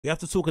we have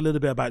to talk a little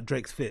bit about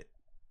Drake's fit.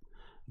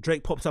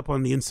 Drake popped up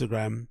on the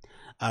Instagram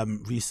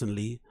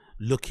recently,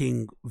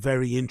 looking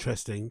very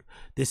interesting.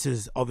 This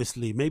is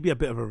obviously maybe a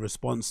bit of a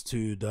response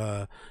to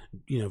the,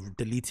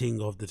 deleting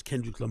of the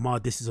Kendrick Lamar.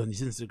 This is on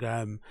his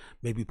Instagram,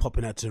 maybe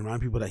popping out to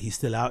remind people that he's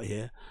still out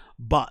here.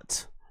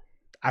 But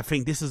I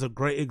think this is a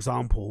great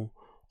example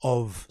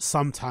of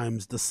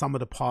sometimes the sum of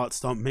the parts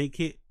don't make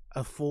it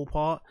a full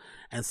part,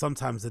 and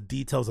sometimes the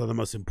details are the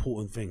most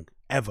important thing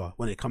ever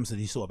when it comes to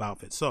these sort of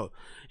outfits. So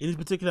in this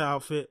particular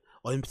outfit,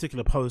 or in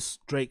particular post,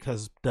 Drake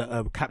has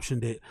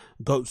captioned it,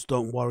 "Goats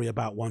don't worry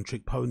about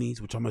one-trick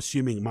ponies," which I'm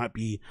assuming might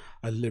be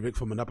a lyric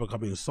from an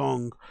up-and-coming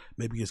song.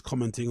 Maybe he's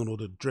commenting on all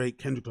the Drake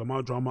Kendrick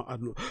Lamar drama. I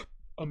don't know,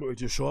 I'm not really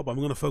too sure, but I'm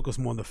going to focus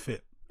more on the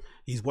fit.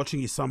 He's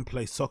watching his son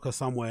play soccer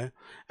somewhere,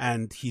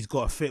 and he's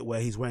got a fit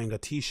where he's wearing a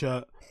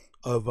t-shirt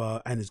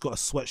over, and he's got a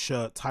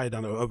sweatshirt tied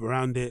down over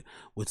around it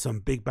with some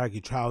big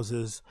baggy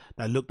trousers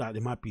that look like they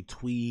might be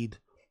tweed.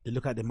 They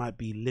look like they might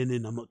be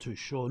linen. I'm not too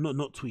sure.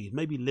 Not tweed.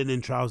 Maybe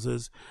linen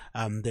trousers.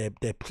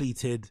 They're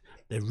pleated.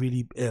 They're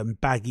really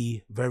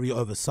baggy, very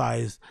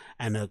oversized,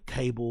 and a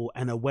cable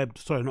and a webbed.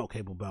 Sorry, not a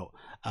cable belt.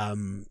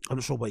 I'm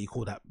not sure what you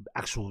call that.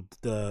 Actual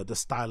the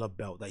style of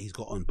belt that he's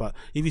got on. But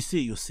if you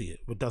see it, you'll see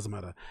it. It doesn't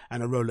matter.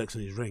 And a Rolex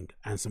on his ring,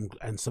 and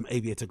some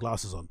aviator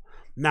glasses on.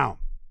 Now,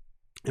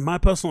 in my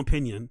personal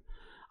opinion,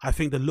 I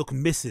think the look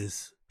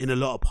misses in a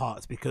lot of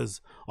parts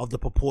because of the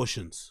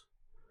proportions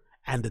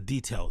and the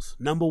details.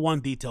 Number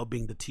one detail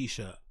being the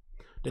t-shirt.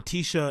 The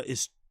t-shirt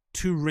is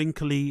too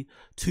wrinkly,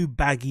 too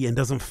baggy, and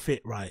doesn't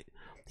fit right.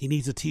 He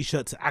needs a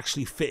t-shirt to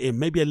actually fit in,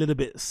 maybe a little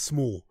bit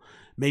small,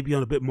 maybe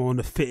on a bit more on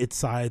the fitted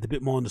side, a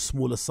bit more on the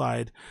smaller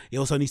side. It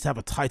also needs to have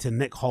a tighter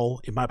neck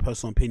hole, in my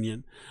personal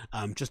opinion,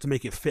 just to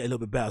make it fit a little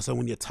bit better. So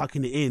when you're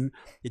tucking it in,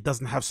 it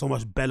doesn't have so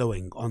much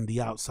bellowing on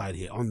the outside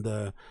here,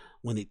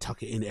 when they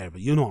tuck it in area.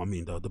 You know what I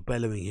mean though, the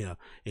bellowing here,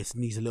 it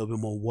needs a little bit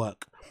more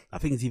work. I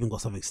think it's even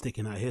got something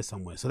sticking out here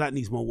somewhere, so that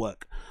needs more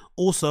work.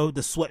 Also,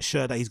 the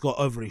sweatshirt that he's got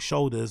over his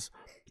shoulders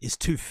is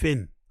too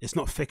thin. It's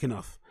not thick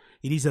enough.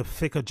 He needs a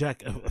thicker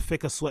jacket, a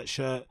thicker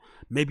sweatshirt,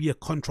 maybe a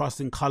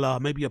contrasting color,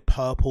 maybe a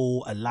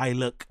purple, a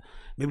lilac,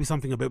 maybe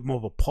something a bit more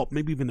of a pop,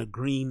 maybe even a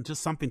green,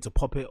 just something to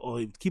pop it,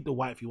 or keep the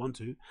white if you want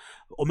to,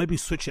 or maybe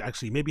switch it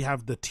actually. Maybe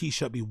have the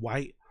t-shirt be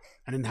white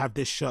and then have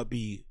this shirt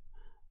be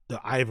the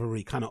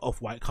ivory kind of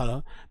off-white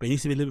color, but it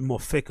needs to be a little bit more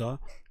thicker.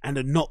 And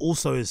the knot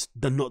also is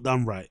the knot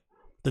done right.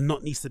 The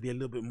knot needs to be a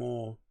little bit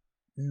more,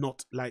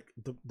 not like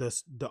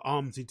the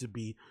arms need to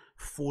be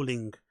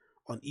falling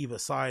on either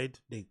side.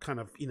 They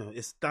kind of,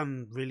 it's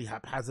done really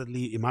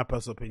haphazardly, in my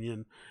personal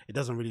opinion. It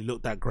doesn't really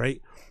look that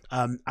great.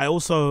 I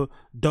also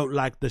don't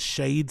like the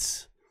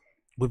shades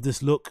with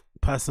this look.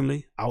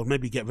 Personally, I would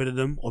maybe get rid of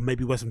them, or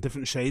maybe wear some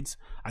different shades.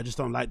 I just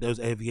don't like those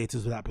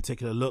aviators with that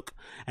particular look.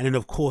 And then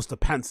of course the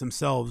pants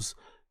themselves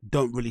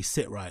don't really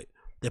sit right.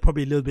 They're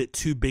probably a little bit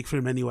too big for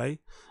him anyway.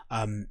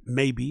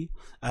 Maybe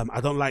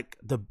I don't like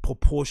the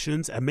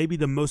proportions, and maybe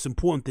the most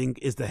important thing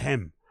is the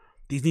hem.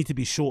 These need to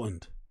be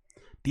shortened.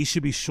 These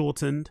should be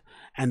shortened,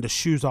 and the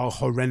shoes are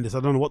horrendous. I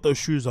don't know what those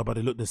shoes are, but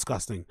they look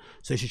disgusting.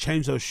 So you should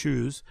change those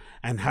shoes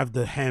and have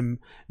the hem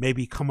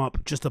maybe come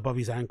up just above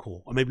his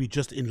ankle, or maybe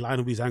just in line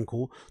with his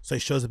ankle, so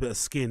it shows a bit of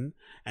skin,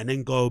 and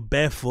then go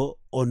barefoot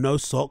or no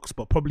socks,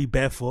 but probably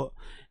barefoot.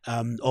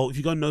 Or if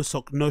you got no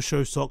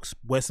show socks,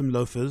 wear some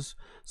loafers,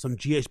 some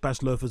GH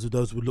Bash loafers. With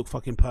those would look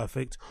fucking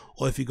perfect.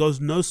 Or if he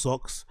goes no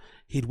socks,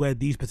 he'd wear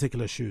these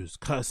particular shoes,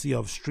 courtesy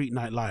of Street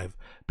Night Live.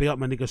 Big up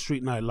my nigga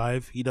Street Night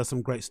Live. He does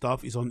some great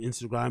stuff. He's on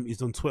Instagram,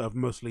 he's on Twitter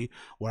mostly,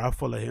 where I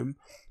follow him.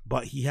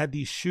 But he had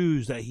these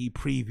shoes that he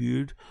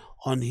previewed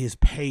on his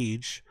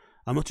page.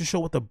 I'm not too sure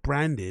what the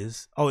brand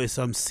is. Oh, it's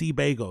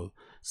Seabago.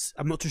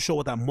 I'm not too sure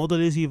what that model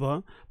is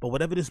either, but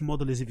whatever this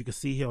model is, if you can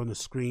see here on the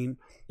screen,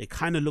 it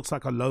kind of looks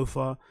like a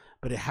loafer,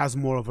 but it has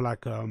more of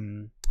like a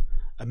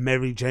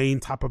Mary Jane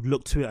type of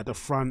look to it at the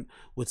front,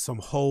 with some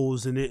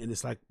holes in it, and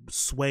it's like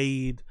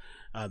suede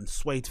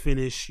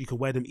finish. You can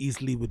wear them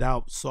easily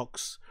without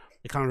socks.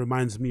 It kind of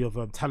reminds me of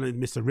Talented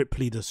Mr.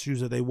 Ripley, the shoes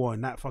that they wore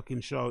in that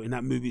fucking show, in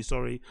that movie,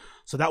 sorry.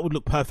 So that would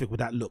look perfect with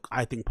that look,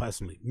 I think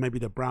personally. Maybe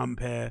the brown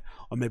pair,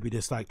 or maybe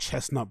this like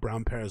chestnut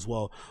brown pair as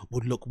well,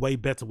 would look way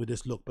better with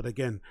this look. But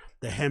again,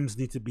 the hems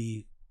need to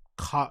be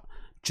cut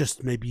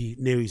just maybe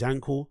near his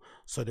ankle,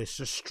 so they're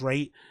just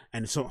straight,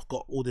 and it's not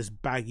got all this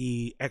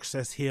baggy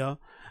excess here,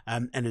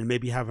 and then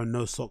maybe have a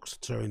no socks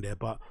in there.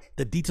 But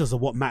the details are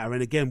what matter.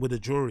 And again, with the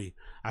jewelry,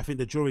 I think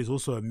the jewelry is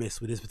also a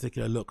miss with this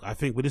particular look. I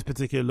think with this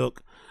particular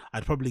look,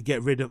 I'd probably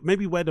get rid of,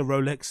 maybe wear the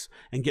Rolex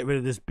and get rid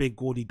of this big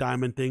gaudy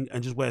diamond thing,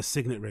 and just wear a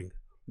signet ring.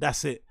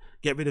 That's it.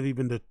 Get rid of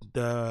even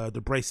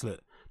the bracelet.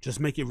 Just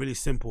make it really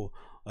simple.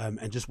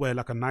 and just wear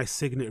like a nice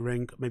signet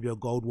ring, maybe a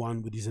gold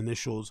one with these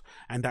initials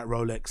and that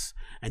Rolex,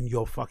 and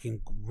you're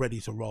fucking ready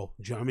to roll.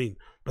 Do you know what I mean?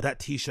 But that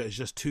t-shirt is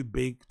just too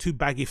big, too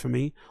baggy for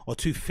me, or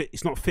too fit.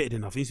 It's not fitted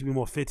enough. It needs to be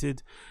more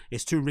fitted.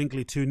 It's too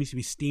wrinkly too. It needs to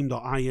be steamed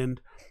or ironed,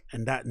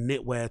 and that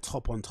knitwear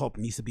top on top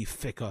needs to be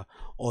thicker,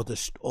 or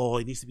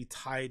it needs to be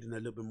tied in a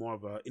little bit more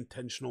of a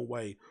intentional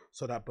way,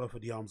 so that both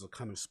of the arms are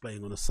kind of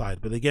splaying on the side.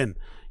 But again,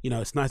 you know,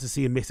 it's nice to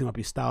see him mixing up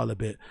his style a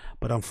bit,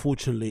 but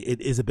unfortunately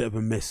it is a bit of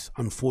a miss.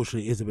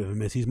 Unfortunately it is a bit of a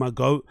miss. He's my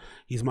GOAT,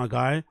 he's my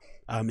guy.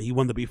 He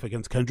won the beef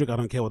against Kendrick. I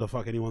don't care what the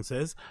fuck anyone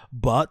says,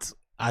 but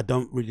I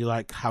don't really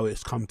like how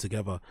it's come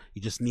together.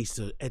 He just needs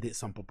to edit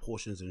some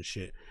proportions and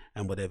shit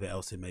and whatever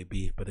else it may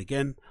be. But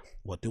again,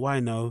 what do I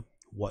know?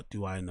 What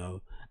do I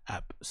know?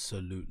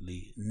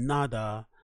 Absolutely nada.